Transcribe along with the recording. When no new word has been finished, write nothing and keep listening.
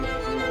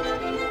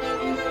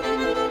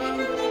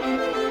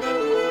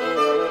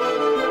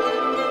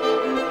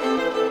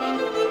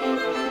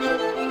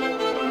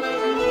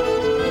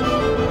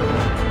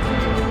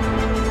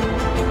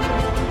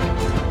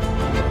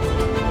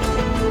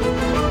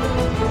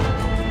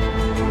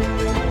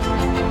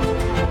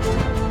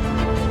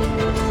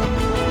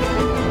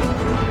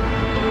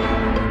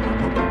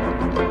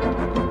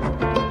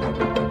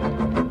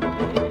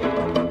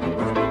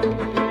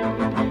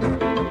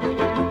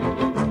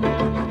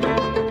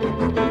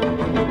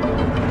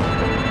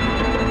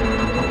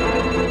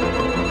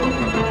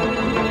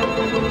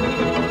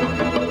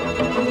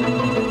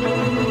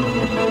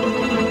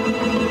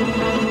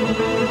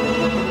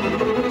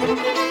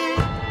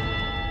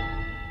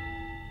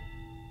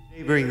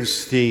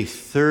brings the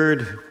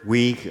third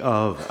week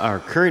of our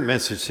current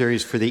message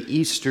series for the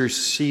Easter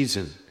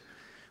season.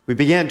 We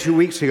began 2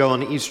 weeks ago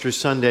on Easter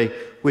Sunday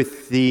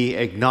with the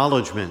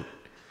acknowledgement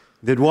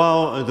that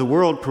while the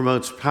world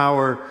promotes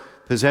power,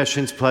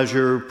 possessions,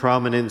 pleasure,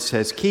 prominence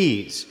as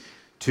keys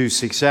to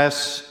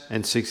success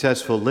and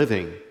successful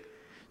living,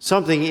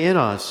 something in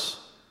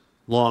us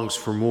longs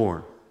for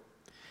more.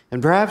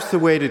 And perhaps the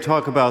way to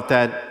talk about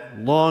that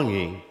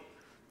longing,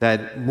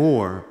 that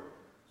more,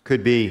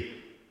 could be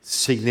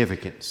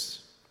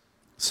significance.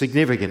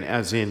 Significant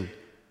as in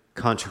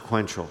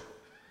consequential.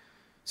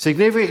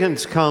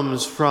 Significance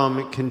comes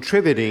from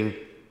contributing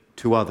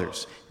to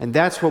others. And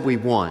that's what we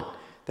want.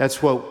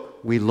 That's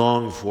what we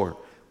long for.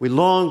 We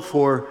long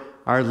for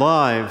our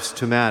lives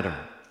to matter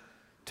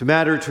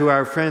to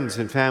our friends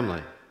and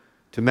family,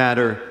 to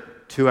matter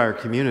to our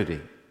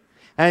community.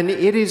 And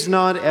it is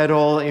not at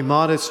all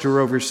immodest or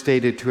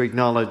overstated to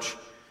acknowledge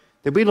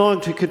that we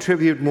long to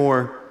contribute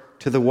more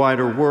to the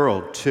wider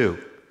world, too.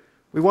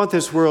 We want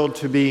this world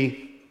to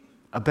be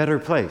a better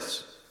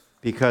place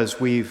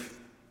because we've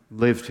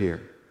lived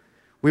here.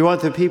 We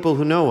want the people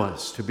who know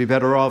us to be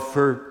better off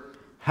for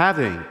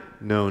having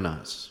known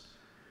us.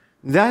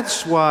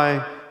 That's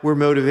why we're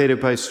motivated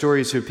by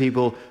stories of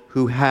people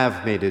who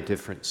have made a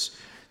difference.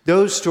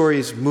 Those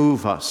stories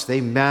move us.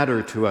 They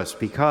matter to us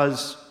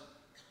because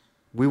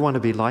we want to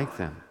be like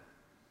them.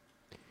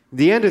 At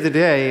the end of the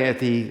day, at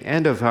the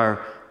end of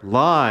our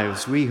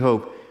lives, we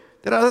hope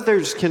that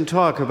others can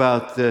talk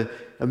about the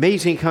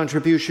amazing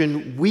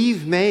contribution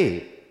we've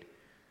made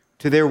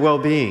to their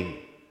well-being,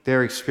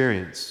 their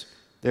experience,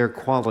 their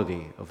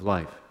quality of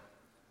life.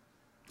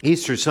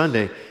 Easter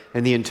Sunday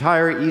and the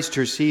entire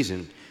Easter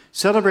season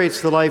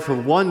celebrates the life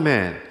of one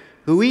man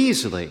who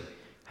easily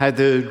had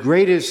the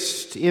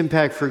greatest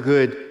impact for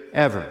good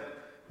ever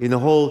in the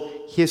whole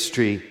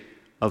history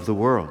of the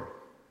world.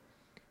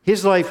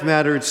 His life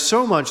mattered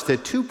so much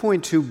that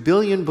 2.2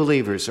 billion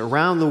believers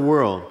around the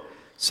world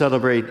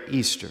celebrate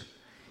Easter,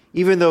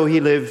 even though he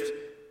lived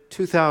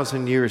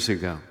 2,000 years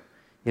ago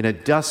in a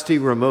dusty,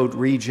 remote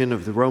region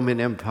of the Roman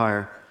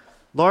Empire,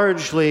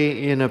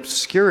 largely in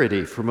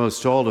obscurity for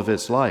most all of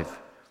his life.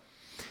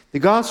 The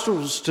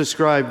Gospels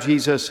describe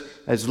Jesus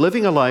as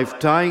living a life,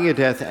 dying a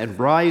death, and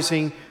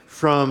rising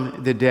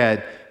from the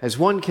dead as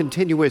one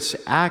continuous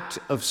act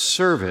of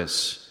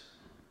service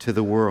to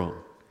the world.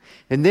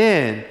 And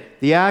then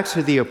the Acts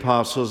of the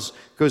Apostles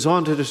goes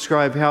on to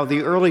describe how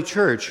the early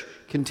church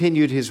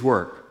continued his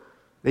work.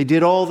 They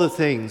did all the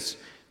things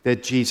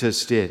that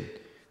Jesus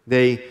did.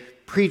 They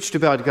preached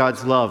about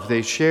God's love.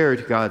 They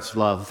shared God's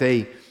love.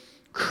 They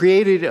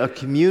created a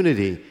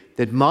community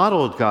that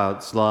modeled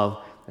God's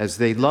love as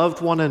they loved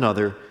one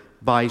another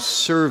by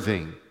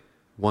serving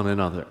one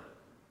another.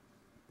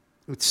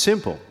 It's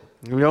simple.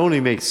 It only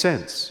makes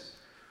sense.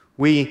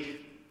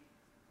 We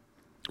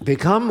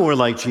become more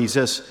like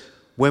Jesus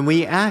when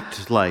we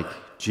act like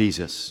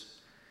Jesus.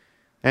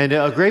 And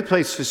a great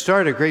place to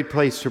start, a great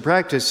place to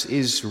practice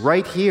is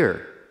right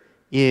here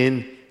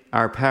in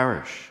our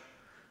parish.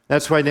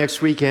 That's why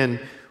next weekend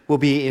we'll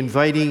be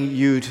inviting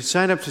you to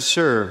sign up to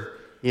serve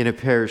in a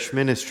parish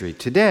ministry.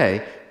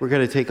 Today, we're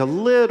going to take a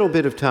little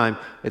bit of time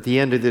at the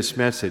end of this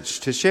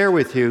message to share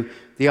with you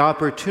the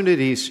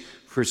opportunities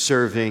for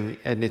serving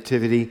at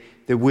Nativity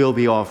that we'll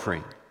be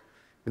offering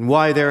and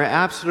why they're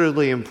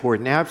absolutely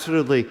important,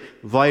 absolutely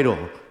vital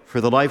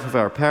for the life of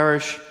our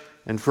parish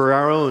and for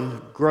our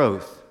own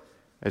growth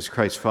as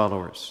Christ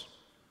followers.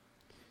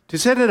 To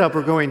set it up,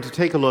 we're going to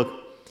take a look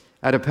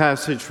at a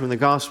passage from the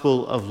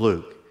Gospel of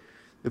Luke.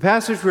 The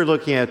passage we're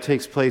looking at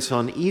takes place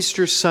on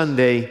Easter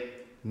Sunday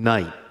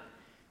night,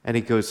 and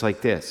it goes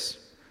like this.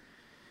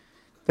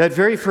 That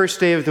very first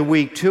day of the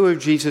week, 2 of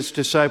Jesus'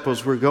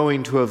 disciples were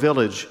going to a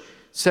village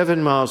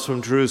 7 miles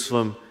from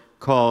Jerusalem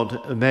called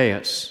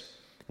Emmaus,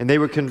 and they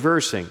were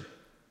conversing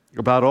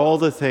about all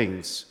the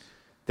things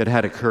that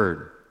had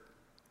occurred.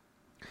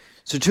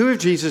 So 2 of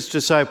Jesus'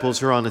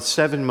 disciples are on a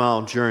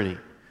 7-mile journey.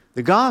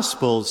 The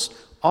Gospels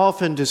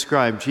often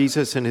describe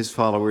Jesus and his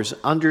followers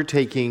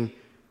undertaking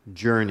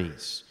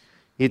journeys.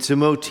 It's a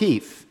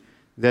motif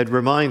that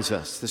reminds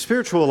us the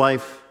spiritual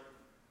life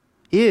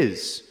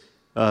is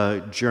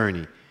a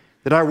journey,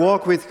 that our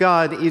walk with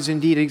God is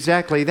indeed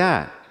exactly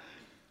that,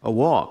 a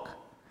walk.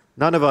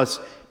 None of us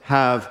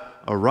have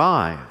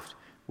arrived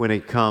when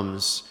it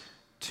comes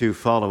to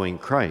following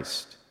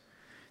Christ.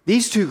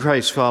 These 2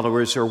 Christ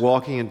followers are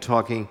walking and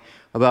talking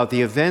about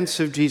the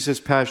events of Jesus'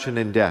 passion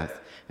and death,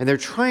 and they're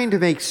trying to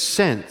make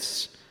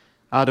sense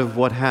out of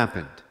what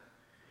happened.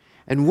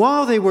 And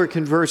while they were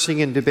conversing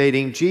and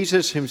debating,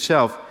 Jesus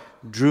himself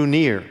drew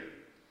near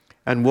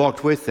and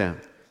walked with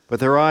them, but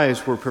their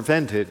eyes were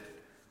prevented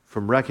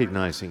from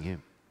recognizing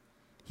him.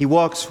 He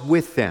walks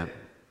with them.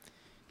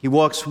 He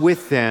walks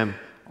with them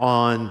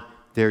on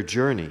their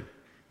journey.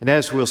 And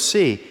as we'll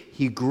see,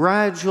 he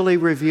gradually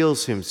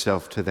reveals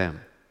himself to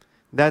them.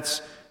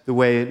 That's the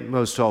way it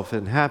most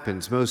often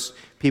happens. Most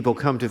people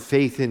come to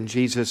faith in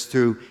Jesus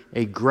through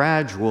a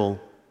gradual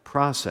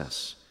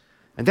process.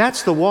 And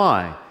that's the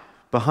why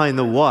behind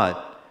the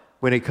what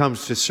when it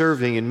comes to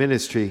serving in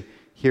ministry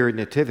here at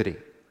Nativity.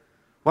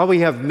 While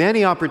we have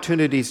many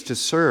opportunities to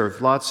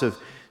serve, lots of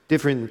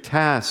different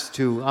tasks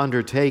to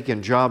undertake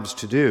and jobs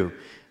to do,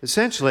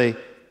 essentially,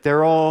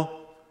 they're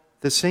all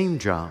the same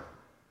job.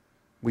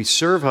 We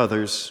serve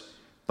others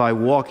by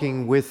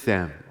walking with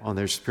them on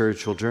their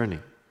spiritual journey.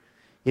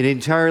 In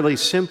entirely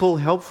simple,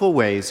 helpful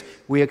ways,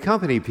 we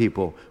accompany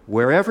people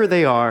wherever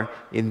they are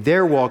in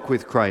their walk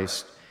with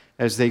Christ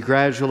as they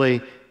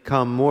gradually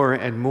come more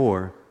and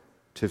more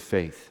to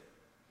faith.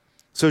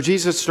 So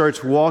Jesus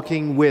starts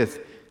walking with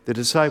the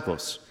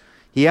disciples.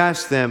 He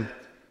asks them,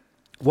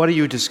 "What are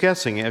you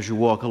discussing as you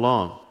walk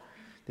along?"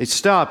 They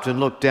stopped and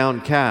looked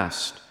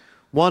downcast.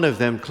 One of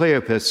them,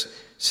 Cleopas,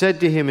 said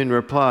to him in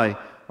reply,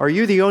 "Are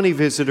you the only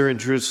visitor in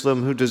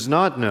Jerusalem who does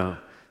not know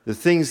the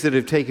things that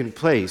have taken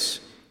place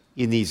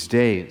in these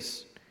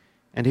days?"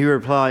 And he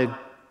replied,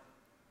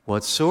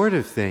 "What sort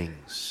of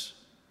things?"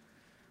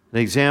 An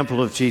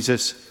example of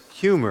Jesus'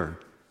 humor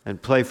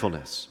and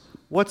playfulness.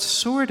 What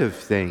sort of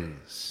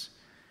things?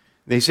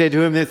 They said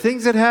to him, "The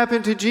things that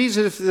happened to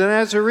Jesus the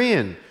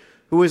Nazarene,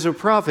 who was a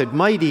prophet,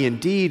 mighty in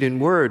deed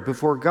and word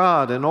before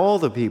God and all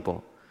the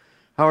people.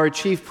 How our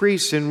chief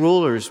priests and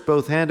rulers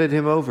both handed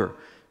him over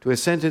to a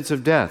sentence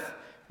of death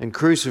and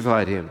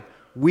crucified him.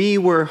 We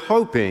were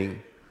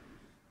hoping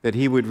that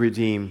he would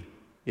redeem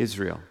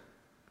Israel."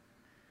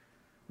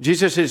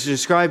 Jesus is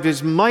described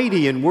as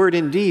mighty in word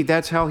and deed.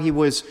 That's how he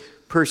was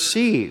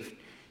perceived.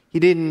 He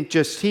didn't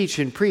just teach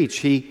and preach.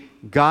 He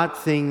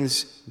got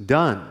things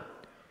done.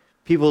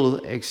 People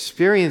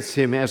experienced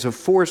him as a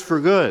force for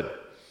good.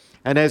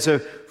 And as a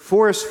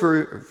force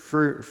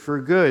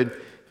for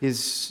good,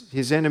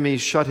 his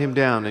enemies shut him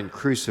down and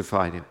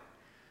crucified him,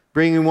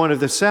 bringing one of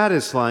the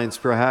saddest lines,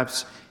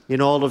 perhaps, in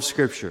all of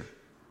Scripture.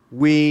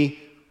 We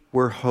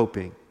were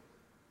hoping.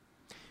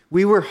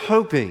 We were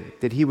hoping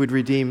that he would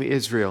redeem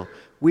Israel.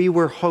 We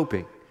were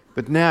hoping.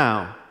 But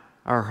now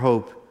our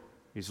hope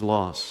is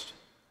lost.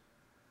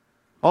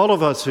 All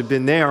of us have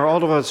been there.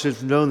 All of us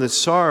have known the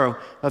sorrow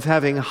of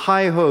having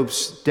high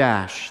hopes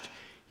dashed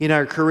in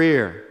our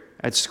career,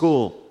 at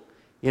school,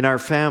 in our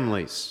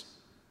families,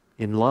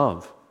 in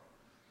love.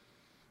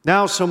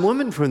 Now some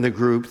women from the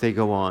group, they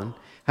go on,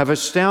 have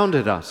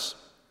astounded us.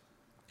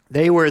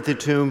 They were at the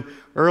tomb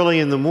early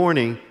in the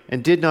morning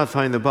and did not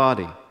find the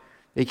body.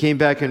 They came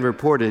back and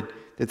reported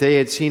that they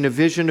had seen a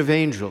vision of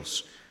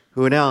angels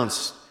who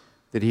announced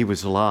that he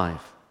was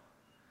alive.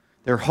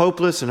 They're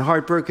hopeless and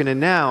heartbroken and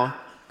now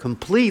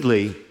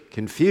completely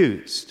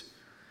confused.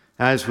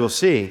 As we'll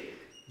see,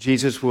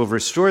 Jesus will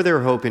restore their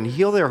hope and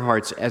heal their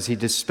hearts as he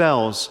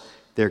dispels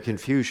their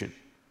confusion.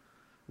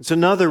 It's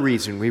another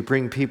reason we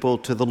bring people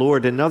to the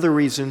Lord, another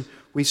reason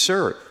we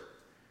serve.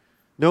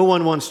 No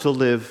one wants to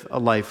live a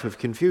life of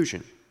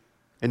confusion,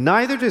 and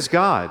neither does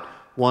God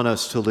want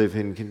us to live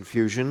in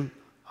confusion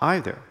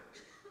either.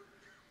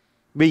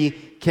 We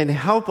can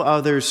help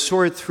others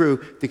sort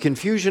through the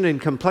confusion and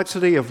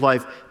complexity of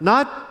life,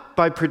 not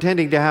by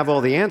pretending to have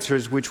all the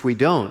answers, which we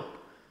don't,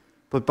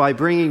 but by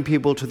bringing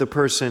people to the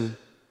person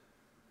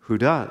who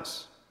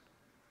does.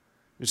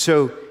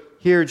 So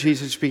here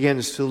Jesus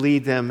begins to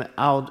lead them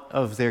out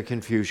of their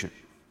confusion.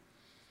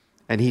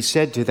 And he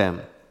said to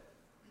them,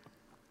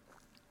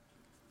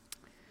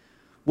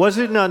 "Was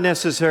it not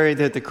necessary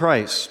that the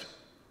Christ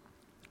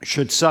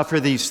should suffer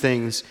these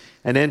things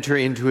and enter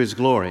into his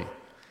glory?"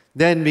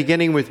 Then,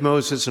 beginning with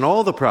Moses and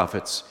all the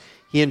prophets,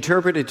 he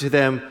interpreted to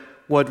them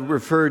what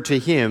referred to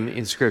him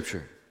in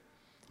Scripture.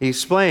 He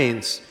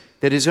explains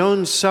that his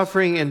own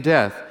suffering and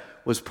death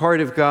was part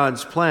of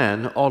God's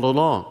plan all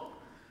along.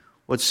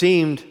 What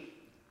seemed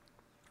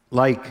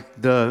like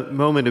the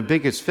moment of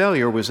biggest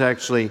failure was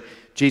actually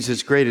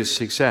Jesus' greatest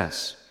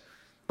success.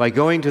 By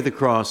going to the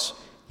cross,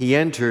 he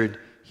entered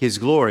his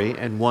glory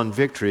and won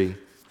victory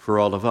for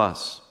all of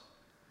us.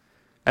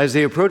 As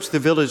they approached the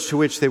village to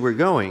which they were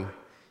going,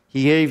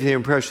 he gave the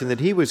impression that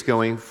he was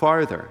going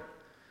farther.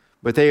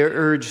 But they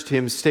urged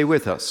him, "Stay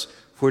with us,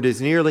 for it is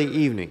nearly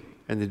evening,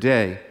 and the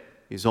day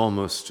is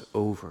almost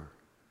over."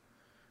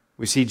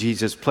 We see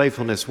Jesus'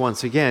 playfulness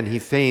once again. He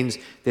feigns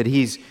that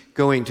he's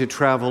going to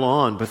travel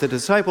on, but the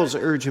disciples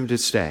urge him to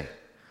stay.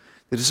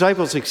 The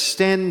disciples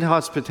extend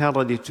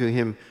hospitality to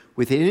him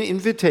with an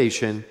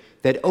invitation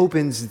that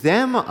opens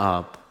them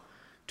up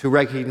to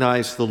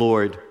recognize the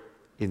Lord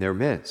in their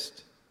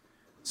midst.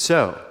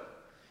 So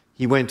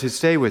he went to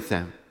stay with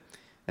them.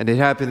 And it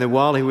happened that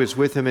while he was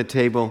with them at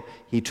table,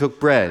 he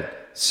took bread,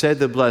 said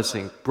the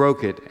blessing,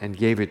 broke it, and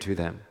gave it to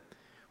them.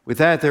 With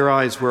that, their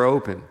eyes were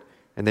opened,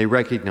 and they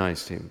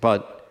recognized him,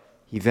 but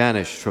he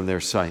vanished from their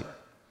sight.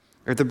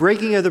 At the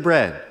breaking of the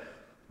bread,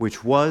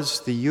 which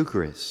was the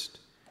Eucharist,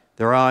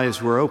 their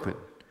eyes were opened,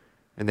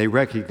 and they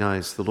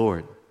recognized the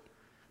Lord.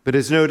 But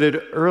as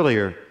noted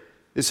earlier,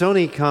 this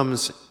only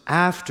comes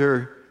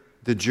after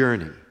the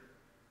journey,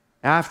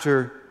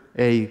 after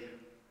a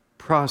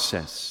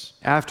process,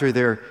 after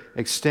their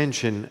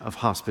extension of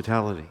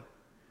hospitality.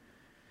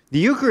 The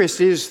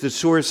Eucharist is the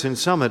source and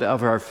summit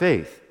of our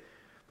faith,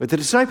 but the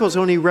disciples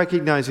only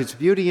recognize its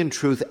beauty and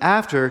truth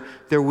after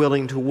they're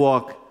willing to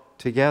walk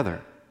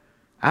together,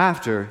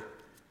 after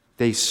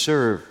they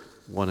serve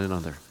one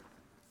another.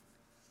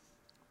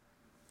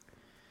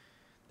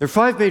 There are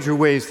 5 major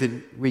ways that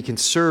we can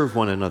serve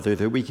one another,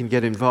 that we can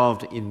get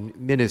involved in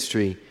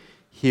ministry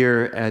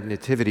here at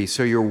Nativity,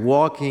 so you're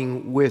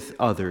walking with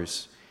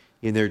others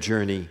in their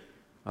journey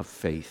of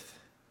faith.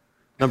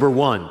 Number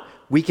 1,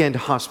 weekend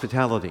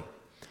hospitality.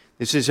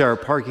 This is our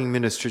parking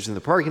ministers in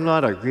the parking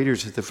lot, our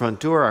greeters at the front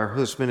door, our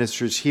host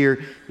ministers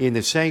here in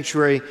the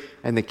sanctuary,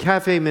 and the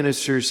cafe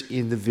ministers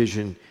in the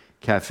Vision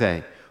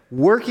Cafe.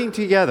 Working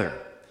together,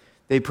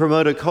 they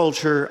promote a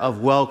culture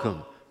of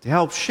welcome to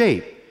help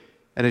shape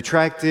an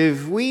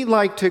attractive, we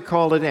like to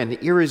call it an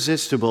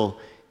irresistible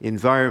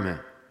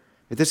environment.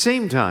 At the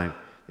same time,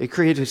 they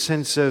create a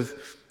sense of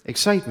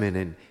excitement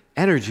and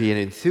energy and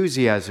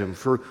enthusiasm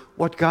for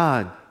what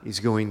God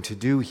is going to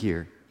do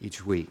here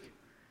each week.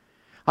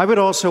 I would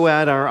also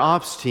add our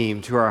ops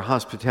team to our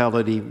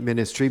hospitality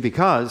ministry,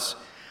 because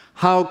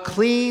how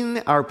clean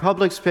our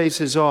public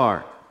spaces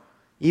are,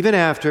 even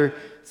after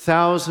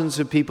thousands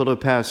of people have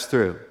passed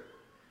through,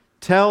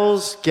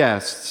 tells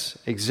guests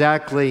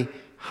exactly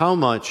how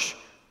much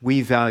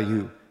we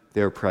value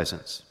their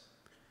presence.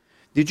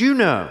 Did you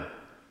know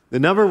the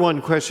number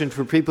one question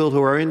for people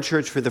who are in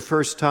church for the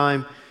first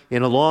time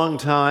in a long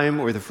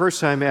time, or the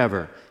first time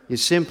ever,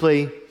 is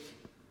simply,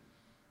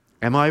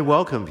 am I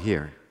welcome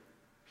here?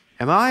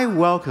 Am I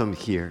welcome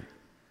here?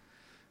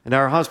 And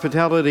our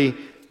hospitality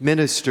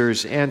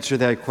ministers answer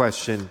that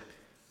question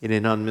in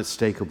an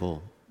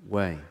unmistakable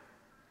way.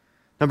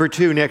 Number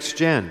 2, Next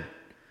Gen.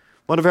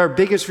 One of our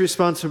biggest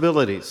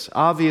responsibilities,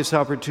 obvious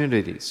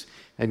opportunities,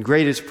 and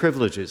greatest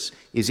privileges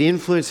is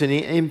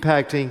influencing and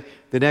impacting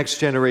the next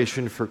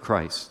generation for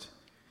Christ.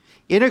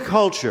 In a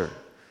culture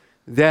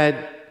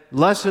that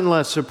less and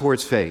less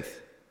supports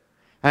faith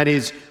and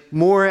is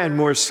more and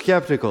more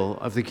skeptical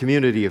of the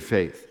community of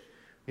faith,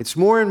 it's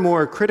more and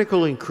more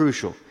critical and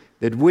crucial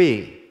that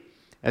we,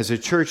 as a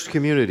church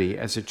community,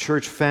 as a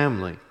church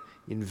family,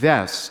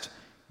 invest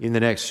in the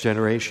next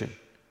generation.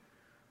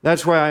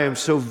 That's why I am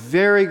so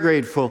very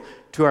grateful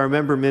to our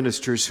member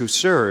ministers who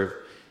serve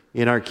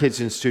in our kids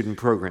and student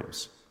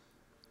programs.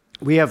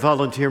 We have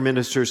volunteer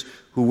ministers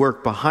who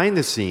work behind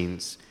the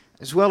scenes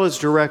as well as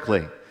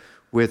directly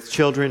with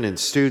children and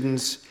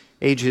students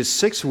ages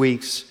 6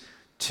 weeks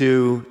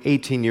to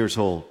 18 years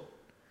old.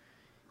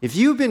 If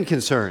you've been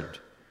concerned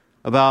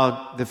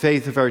about the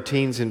faith of our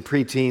teens and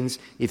preteens,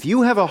 if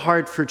you have a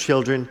heart for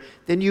children,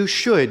 then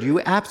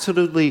you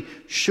absolutely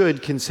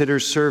should consider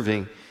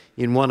serving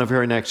in one of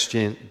our Next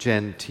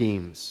Gen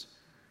teams.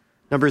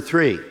 Number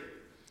 3,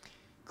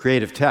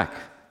 creative tech.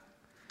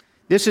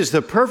 This is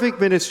the perfect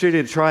ministry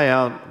to try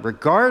out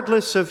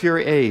regardless of your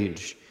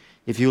age,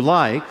 if you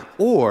like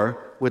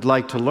or would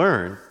like to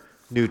learn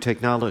new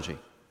technology.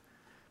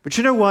 But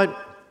you know what?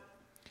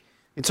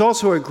 It's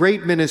also a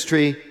great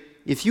ministry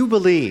if you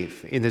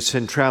believe in the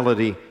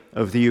centrality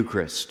of the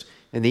Eucharist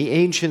and the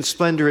ancient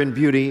splendor and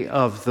beauty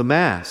of the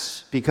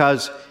Mass,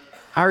 because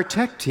our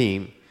tech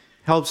team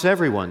helps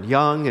everyone,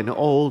 young and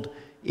old,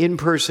 in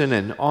person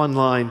and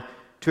online,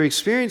 to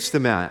experience the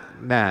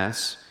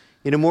Mass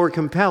in a more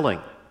compelling,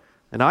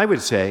 and I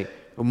would say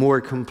a more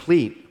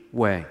complete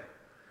way.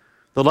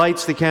 The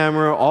lights, the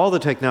camera, all the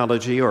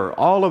technology are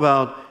all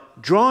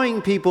about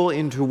drawing people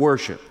into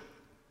worship,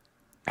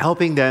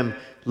 helping them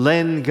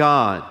lend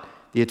God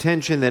the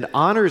attention that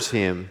honors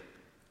Him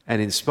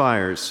and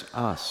inspires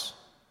us.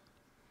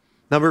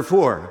 Number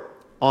 4,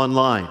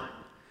 online.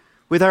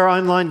 With our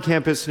online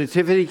campus,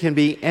 Nativity can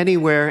be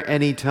anywhere,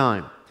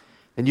 anytime,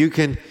 and you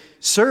can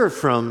serve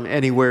from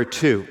anywhere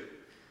too.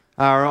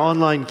 Our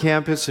online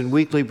campus and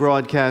weekly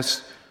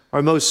broadcasts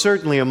are most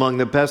certainly among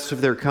the best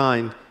of their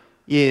kind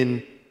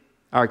in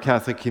our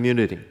Catholic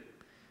community.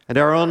 And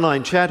our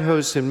online chat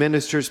hosts and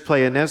ministers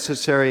play a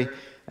necessary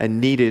and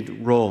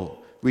needed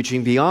role,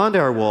 reaching beyond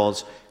our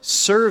walls,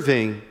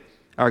 serving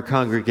our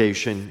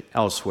congregation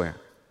elsewhere.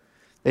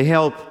 They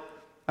help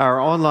our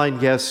online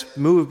guests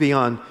move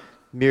beyond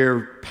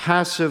mere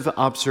passive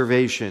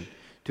observation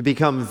to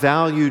become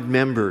valued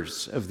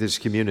members of this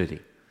community.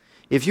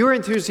 If you're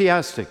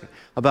enthusiastic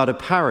about a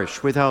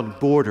parish without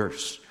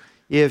borders,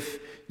 if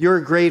you're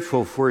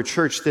grateful for a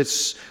church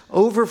that's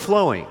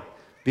overflowing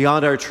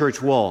beyond our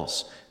church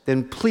walls,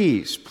 then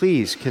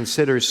please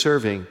consider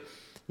serving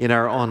in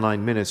our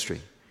online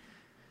ministry.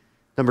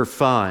 Number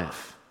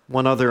 5,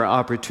 one other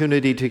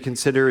opportunity to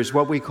consider is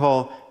what we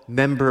call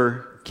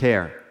member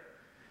care.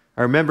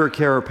 Our member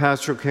care or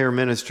pastoral care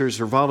ministers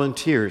are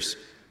volunteers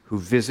who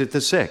visit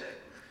the sick,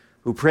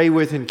 who pray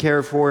with and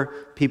care for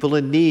people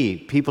in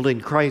need, people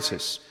in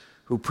crisis,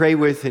 who pray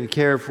with and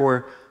care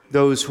for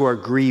those who are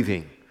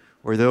grieving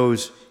or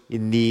those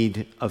in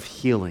need of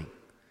healing.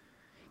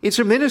 It's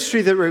a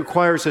ministry that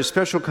requires a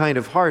special kind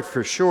of heart,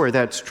 for sure,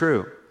 that's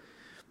true.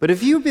 But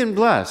if you've been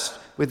blessed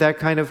with that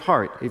kind of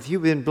heart, if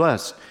you've been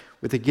blessed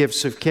with the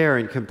gifts of care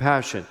and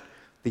compassion,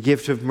 the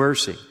gift of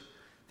mercy,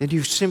 then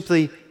you've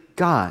simply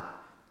got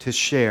to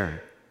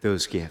share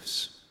those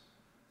gifts.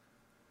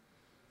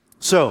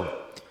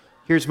 So,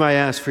 here's my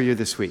ask for you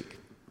this week.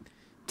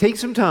 Take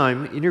some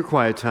time in your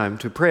quiet time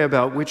to pray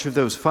about which of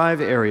those 5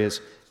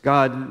 areas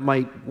God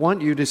might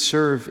want you to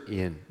serve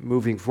in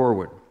moving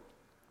forward.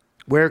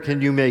 Where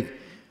can you make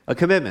a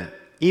commitment,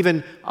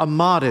 even a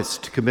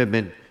modest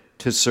commitment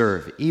to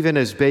serve, even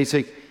as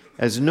basic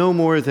as no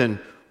more than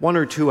 1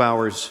 or 2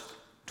 hours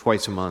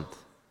twice a month?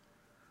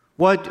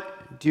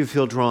 What do you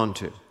feel drawn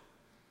to?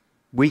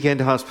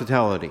 Weekend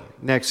hospitality,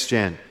 next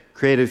gen,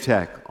 creative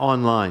tech,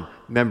 online,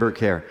 member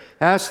care.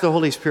 Ask the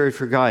Holy Spirit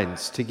for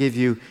guidance to give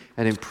you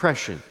an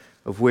impression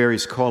of where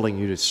he's calling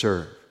you to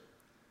serve.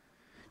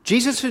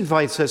 Jesus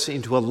invites us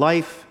into a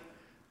life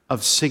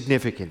of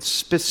significance,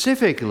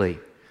 specifically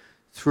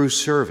through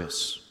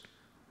service,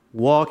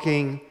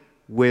 walking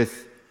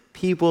with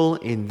people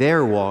in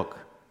their walk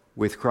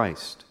with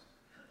Christ.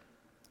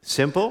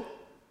 Simple?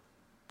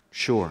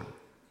 Sure.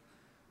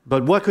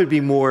 But what could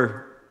be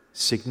more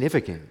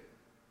significant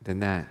than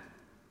that?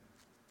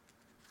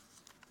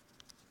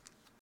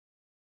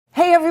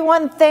 Hey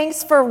everyone,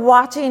 thanks for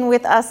watching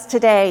with us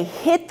today.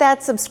 Hit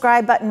that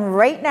subscribe button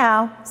right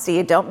now so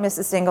you don't miss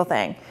a single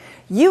thing.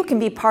 You can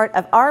be part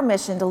of our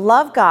mission to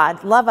love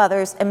God, love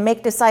others, and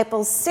make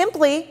disciples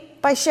simply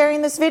by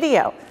sharing this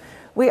video.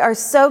 We are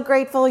so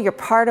grateful you're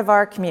part of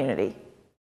our community.